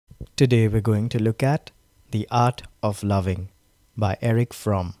Today we're going to look at The Art of Loving by Erich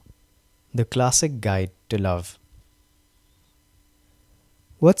Fromm, the classic guide to love.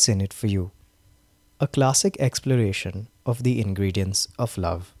 What's in it for you? A classic exploration of the ingredients of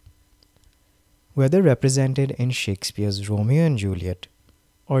love. Whether represented in Shakespeare's Romeo and Juliet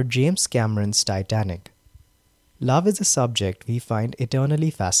or James Cameron's Titanic, love is a subject we find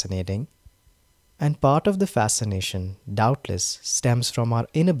eternally fascinating, and part of the fascination doubtless stems from our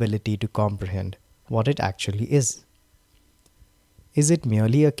inability to comprehend what it actually is. Is it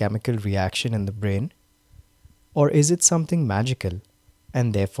merely a chemical reaction in the brain? Or is it something magical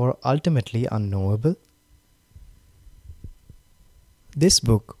and therefore ultimately unknowable? This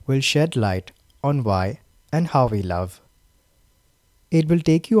book will shed light on why and how we love. It will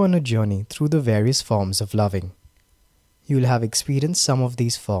take you on a journey through the various forms of loving. You'll have experienced some of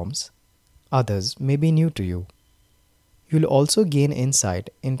these forms. Others may be new to you. You'll also gain insight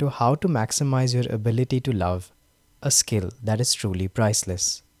into how to maximize your ability to love, a skill that is truly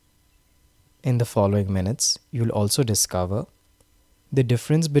priceless. In the following minutes, you'll also discover the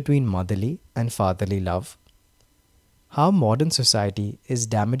difference between motherly and fatherly love, how modern society is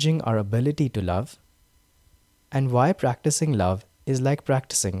damaging our ability to love, and why practicing love is like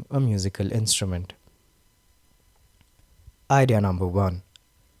practicing a musical instrument. Idea number 1.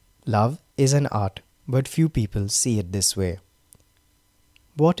 Love is an art, but few people see it this way.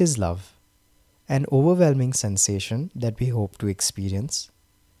 What is love? An overwhelming sensation that we hope to experience?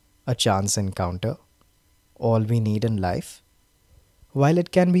 A chance encounter? All we need in life? While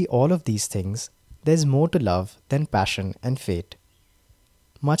it can be all of these things, there's more to love than passion and fate.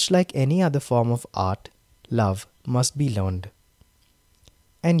 Much like any other form of art, love must be learned.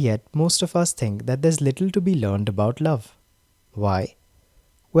 And yet, most of us think that there's little to be learned about love. Why?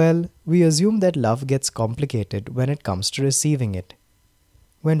 Well, we assume that love gets complicated when it comes to receiving it.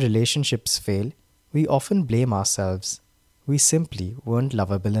 When relationships fail, we often blame ourselves. We simply weren't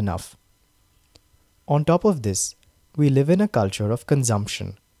lovable enough. On top of this, we live in a culture of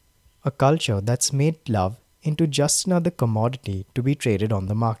consumption, a culture that's made love into just another commodity to be traded on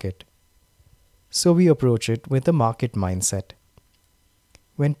the market. So we approach it with a market mindset.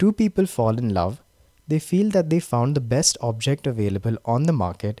 When two people fall in love, they feel that they found the best object available on the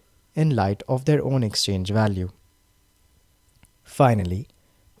market in light of their own exchange value. Finally,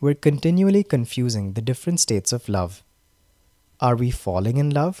 we're continually confusing the different states of love. Are we falling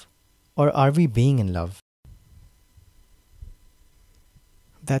in love, or are we being in love?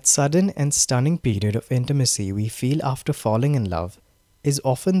 That sudden and stunning period of intimacy we feel after falling in love is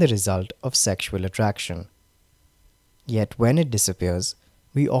often the result of sexual attraction. Yet when it disappears,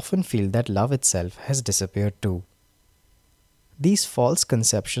 we often feel that love itself has disappeared too. These false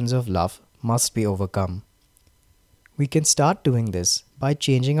conceptions of love must be overcome. We can start doing this by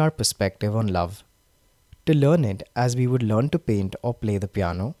changing our perspective on love. To learn it as we would learn to paint or play the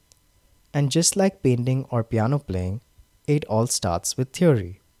piano, and just like painting or piano playing, it all starts with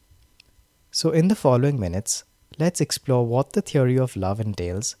theory. So in the following minutes, let's explore what the theory of love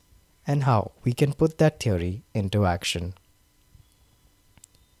entails and how we can put that theory into action.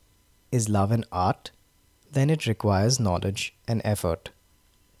 Is love an art? Then it requires knowledge and effort.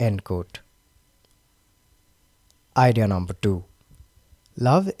 End quote. Idea number 2.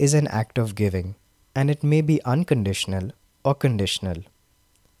 Love is an act of giving, and it may be unconditional or conditional.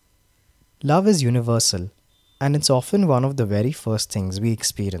 Love is universal, and it's often one of the very first things we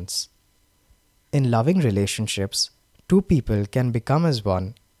experience. In loving relationships, two people can become as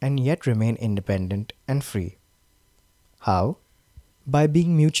one and yet remain independent and free. How? By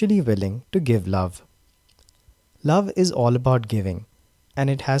being mutually willing to give love. Love is all about giving, and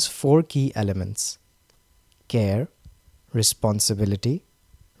it has 4 key elements: care, responsibility,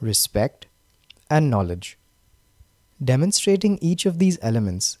 respect, and knowledge. Demonstrating each of these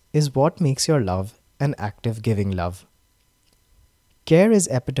elements is what makes your love an active giving love. Care is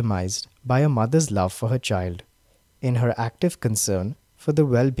epitomized by a mother's love for her child, in her active concern for the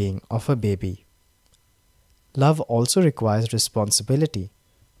well-being of her baby. Love also requires responsibility,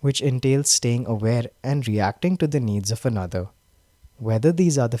 which entails staying aware and reacting to the needs of another, whether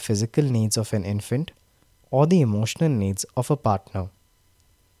these are the physical needs of an infant or the emotional needs of a partner.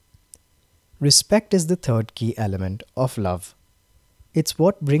 Respect is the 3rd key element of love. It's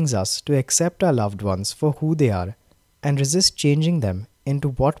what brings us to accept our loved ones for who they are and resist changing them into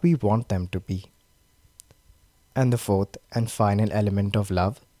what we want them to be. And the 4th and final element of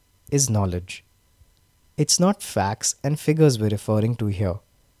love is knowledge. It's not facts and figures we're referring to here,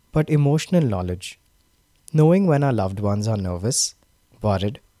 but emotional knowledge. Knowing when our loved ones are nervous,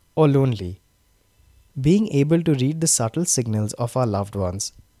 worried, or lonely. Being able to read the subtle signals of our loved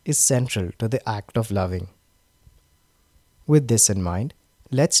ones is central to the act of loving. With this in mind,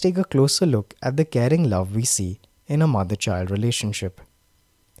 let's take a closer look at the caring love we see in a mother-child relationship.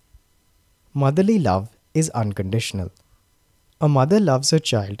 Motherly love is unconditional. A mother loves her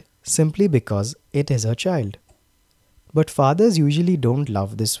child simply because it is her child. But fathers usually don't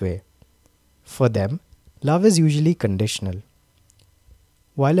love this way. For them, love is usually conditional.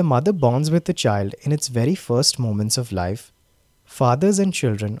 While a mother bonds with a child in its very first moments of life, fathers and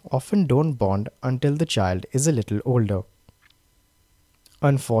children often don't bond until the child is a little older.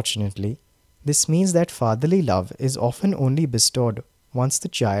 Unfortunately, this means that fatherly love is often only bestowed once the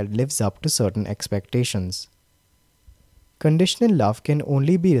child lives up to certain expectations. Conditional love can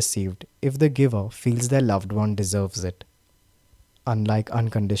only be received if the giver feels their loved one deserves it. Unlike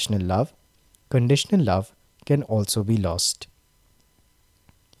unconditional love, conditional love can also be lost.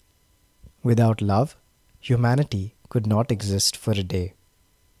 Without love, humanity could not exist for a day.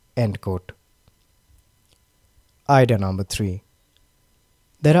 End quote. Idea number 3.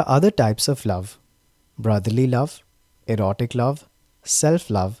 There are other types of love: brotherly love, erotic love,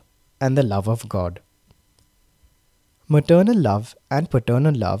 self-love, and the love of God. Maternal love and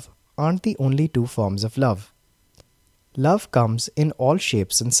paternal love aren't the only two forms of love. Love comes in all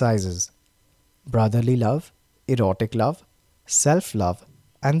shapes and sizes. Brotherly love, erotic love, self-love,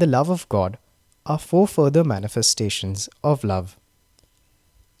 and the love of God are 4 further manifestations of love.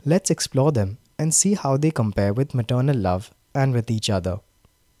 Let's explore them and see how they compare with maternal love and with each other.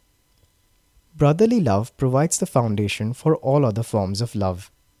 Brotherly love provides the foundation for all other forms of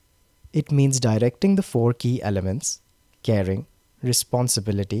love. It means directing the 4 key elements: caring,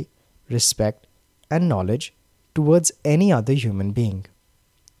 responsibility, respect, and knowledge towards any other human being.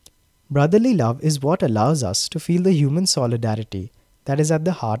 Brotherly love is what allows us to feel the human solidarity that is at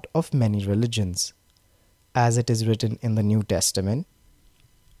the heart of many religions. As it is written in the New Testament,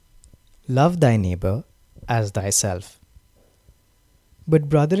 "Love thy neighbor as thyself." But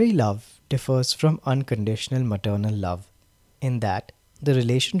brotherly love differs from unconditional maternal love in that the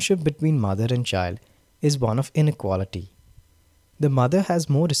relationship between mother and child is one of inequality. The mother has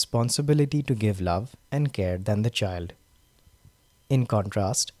more responsibility to give love and care than the child. In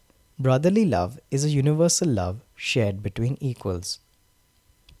contrast, brotherly love is a universal love shared between equals.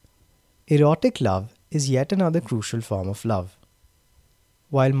 Erotic love is yet another crucial form of love.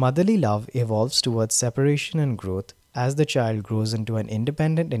 While motherly love evolves towards separation and growth as the child grows into an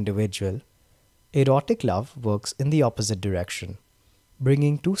independent individual, erotic love works in the opposite direction,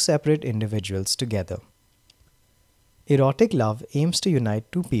 bringing 2 separate individuals together. Erotic love aims to unite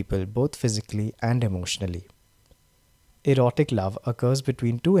 2 people both physically and emotionally. Erotic love occurs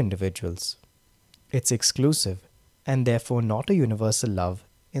between 2 individuals. It's exclusive and therefore not a universal love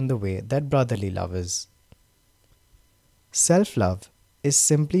in the way that brotherly love is. Self-love is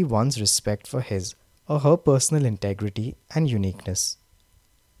simply one's respect for his or her personal integrity and uniqueness.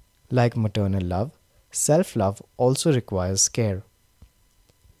 Like maternal love, self-love also requires care.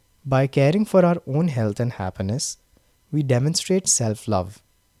 By caring for our own health and happiness, we demonstrate self-love.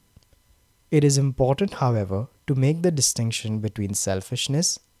 It is important, however, to make the distinction between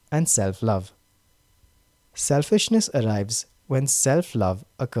selfishness and self-love. Selfishness arrives when self-love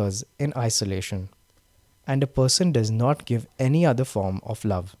occurs in isolation, and a person does not give any other form of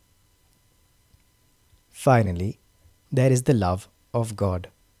love. Finally, there is the love of God.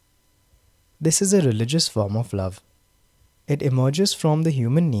 This is a religious form of love. It emerges from the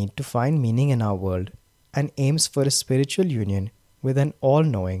human need to find meaning in our world and aims for a spiritual union with an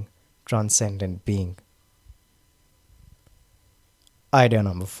all-knowing, transcendent being. Idea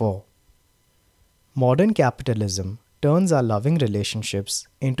number 4. Modern capitalism turns our loving relationships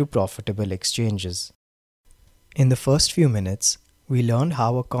into profitable exchanges. In the first few minutes, we learned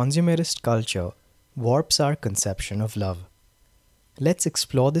how a consumerist culture warps our conception of love. Let's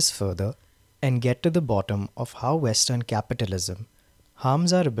explore this further and get to the bottom of how Western capitalism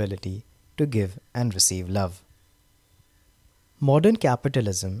harms our ability to give and receive love. Modern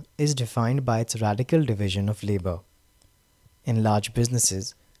capitalism is defined by its radical division of labor. In large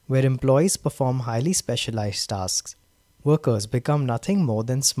businesses, where employees perform highly specialized tasks, workers become nothing more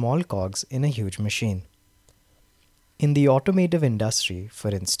than small cogs in a huge machine. In the automotive industry, for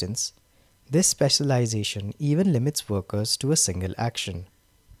instance, this specialization even limits workers to a single action.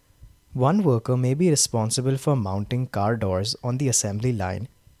 One worker may be responsible for mounting car doors on the assembly line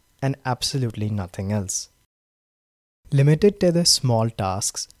and absolutely nothing else. Limited to their small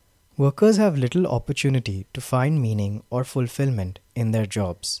tasks, workers have little opportunity to find meaning or fulfillment in their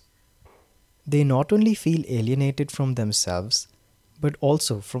jobs. They not only feel alienated from themselves, but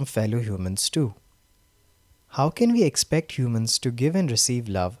also from fellow humans too. How can we expect humans to give and receive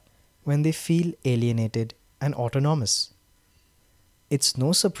love when they feel alienated and autonomous? It's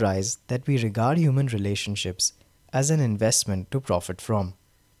no surprise that we regard human relationships as an investment to profit from.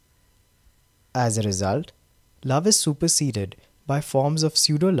 As a result, love is superseded by forms of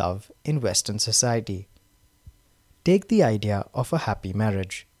pseudo-love in Western society. Take the idea of a happy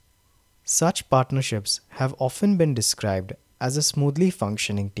marriage. Such partnerships have often been described as a smoothly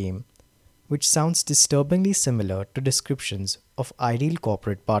functioning team, which sounds disturbingly similar to descriptions of ideal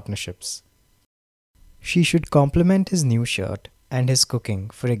corporate partnerships. She should compliment his new shirt and his cooking,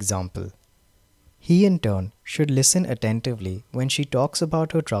 for example. He, in turn, should listen attentively when she talks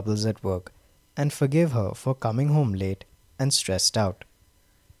about her troubles at work and forgive her for coming home late and stressed out.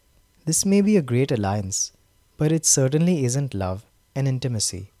 This may be a great alliance, but it certainly isn't love and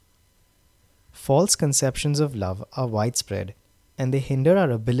intimacy. False conceptions of love are widespread and they hinder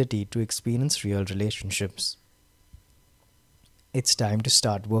our ability to experience real relationships. It's time to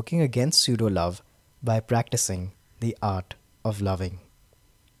start working against pseudo-love by practicing the art of loving.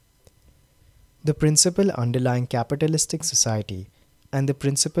 The principle underlying capitalistic society and the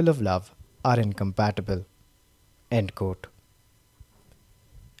principle of love are incompatible. End quote.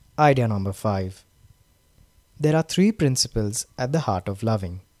 Idea number 5. There are 3 principles at the heart of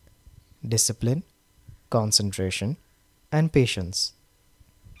loving: discipline, concentration, and patience.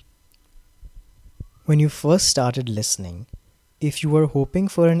 When you first started listening, if you were hoping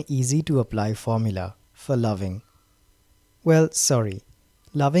for an easy to apply formula for loving, well, sorry,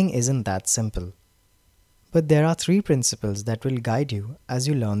 loving isn't that simple. But there are 3 principles that will guide you as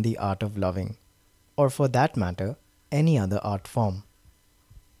you learn the art of loving, or for that matter, any other art form.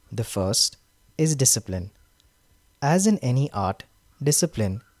 The first is discipline. As in any art,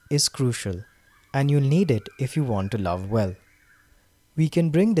 discipline is crucial, and you'll need it if you want to love well. We can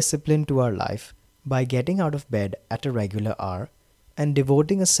bring discipline to our life by getting out of bed at a regular hour and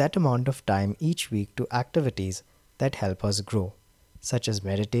devoting a set amount of time each week to activities that help us grow, such as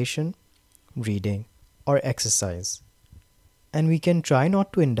meditation, reading, or exercise. And we can try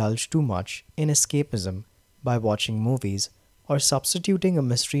not to indulge too much in escapism by watching movies or substituting a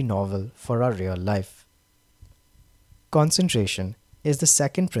mystery novel for our real life. Concentration is the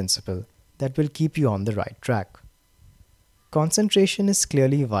second principle that will keep you on the right track. Concentration is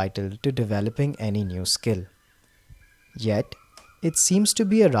clearly vital to developing any new skill. Yet, it seems to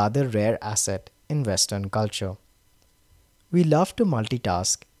be a rather rare asset in Western culture. We love to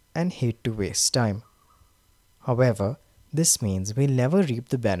multitask and hate to waste time. However, this means we'll never reap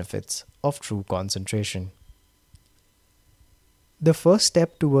the benefits of true concentration. The first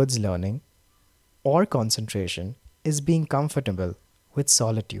step towards learning or concentration is being comfortable with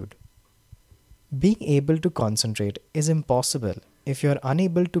solitude. Being able to concentrate is impossible if you're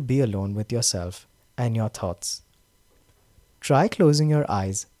unable to be alone with yourself and your thoughts. Try closing your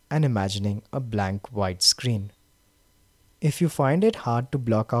eyes and imagining a blank white screen. If you find it hard to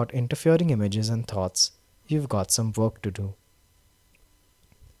block out interfering images and thoughts, you've got some work to do.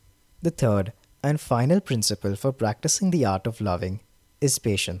 The third and final principle for practicing the art of loving is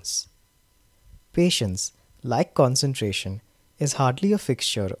patience. Patience, like concentration, is hardly a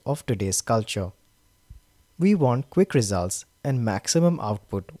fixture of today's culture. We want quick results and maximum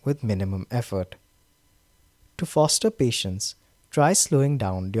output with minimum effort. To foster patience, try slowing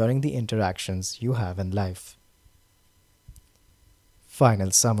down during the interactions you have in life. Final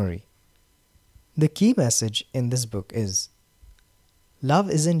summary. The key message in this book is: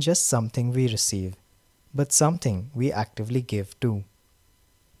 love isn't just something we receive, but something we actively give too.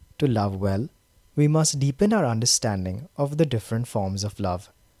 To love well, we must deepen our understanding of the different forms of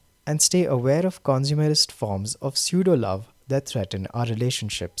love and stay aware of consumerist forms of pseudo-love that threaten our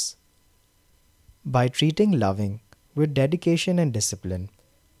relationships. By treating loving with dedication and discipline,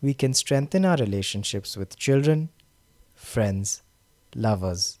 we can strengthen our relationships with children, friends,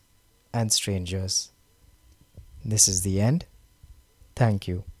 lovers, and strangers. This is the end. Thank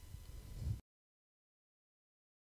you.